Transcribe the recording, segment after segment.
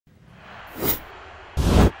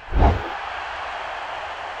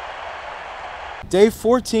Day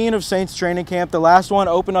 14 of Saints training camp, the last one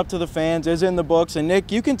open up to the fans, is in the books. And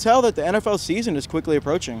Nick, you can tell that the NFL season is quickly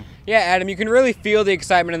approaching. Yeah, Adam, you can really feel the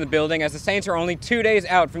excitement in the building as the Saints are only 2 days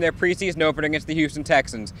out from their preseason opener against the Houston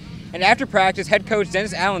Texans. And after practice, head coach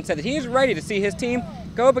Dennis Allen said that he is ready to see his team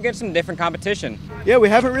go up against some different competition. Yeah, we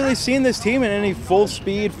haven't really seen this team in any full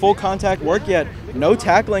speed, full contact work yet. No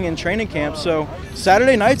tackling in training camp, so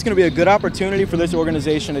Saturday night's going to be a good opportunity for this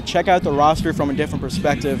organization to check out the roster from a different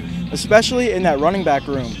perspective, especially in that running back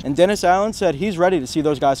room. And Dennis Allen said he's ready to see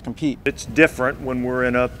those guys compete. It's different when we're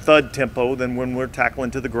in a thud tempo than when we're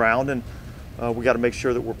tackling to the ground, and we got to make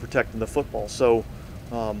sure that we're protecting the football. So,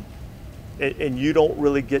 and you don't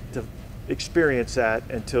really get to experience that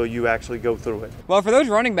until you actually go through it. Well, for those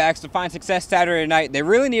running backs to find success Saturday night, they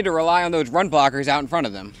really need to rely on those run blockers out in front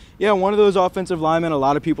of them. Yeah, one of those offensive linemen a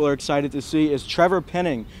lot of people are excited to see is Trevor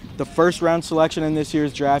Penning, the first-round selection in this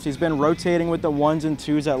year's draft. He's been rotating with the 1s and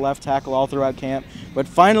 2s at left tackle all throughout camp, but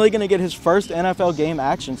finally going to get his first NFL game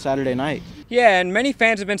action Saturday night. Yeah, and many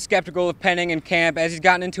fans have been skeptical of Penning in camp as he's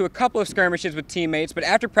gotten into a couple of skirmishes with teammates, but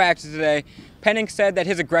after practice today, Penning said that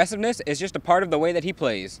his aggressiveness is just a part of the way that he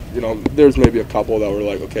plays. You know, there's maybe a couple that were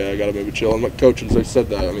like, okay, I got to maybe chill. And my coaches, they said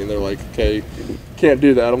that. I mean, they're like, okay, can't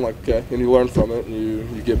do that. I'm like, okay. And you learn from it,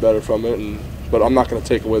 and you get better from it. But I'm not going to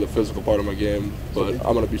take away the physical part of my game, but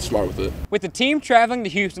I'm going to be smart with it. With the team traveling to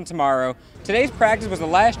Houston tomorrow, today's practice was the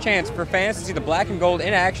last chance for fans to see the black and gold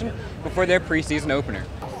in action before their preseason opener.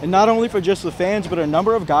 And not only for just the fans, but a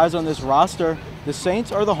number of guys on this roster, the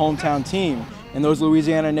Saints are the hometown team. And those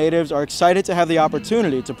Louisiana natives are excited to have the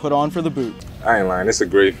opportunity to put on for the boot. I ain't lying, it's a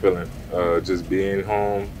great feeling, just being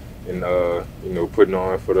home and, you know, putting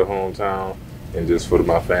on for the hometown and just for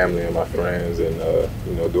my family and my friends and,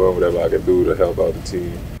 you know, doing whatever I can do to help out the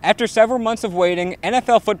team. After several months of waiting,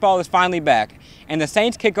 NFL football is finally back, and the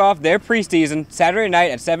Saints kick off their preseason Saturday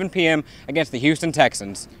night at 7 p.m. against the Houston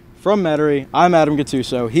Texans. From Metairie, I'm Adam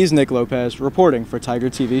Gattuso. He's Nick Lopez, reporting for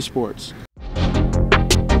Tiger TV Sports.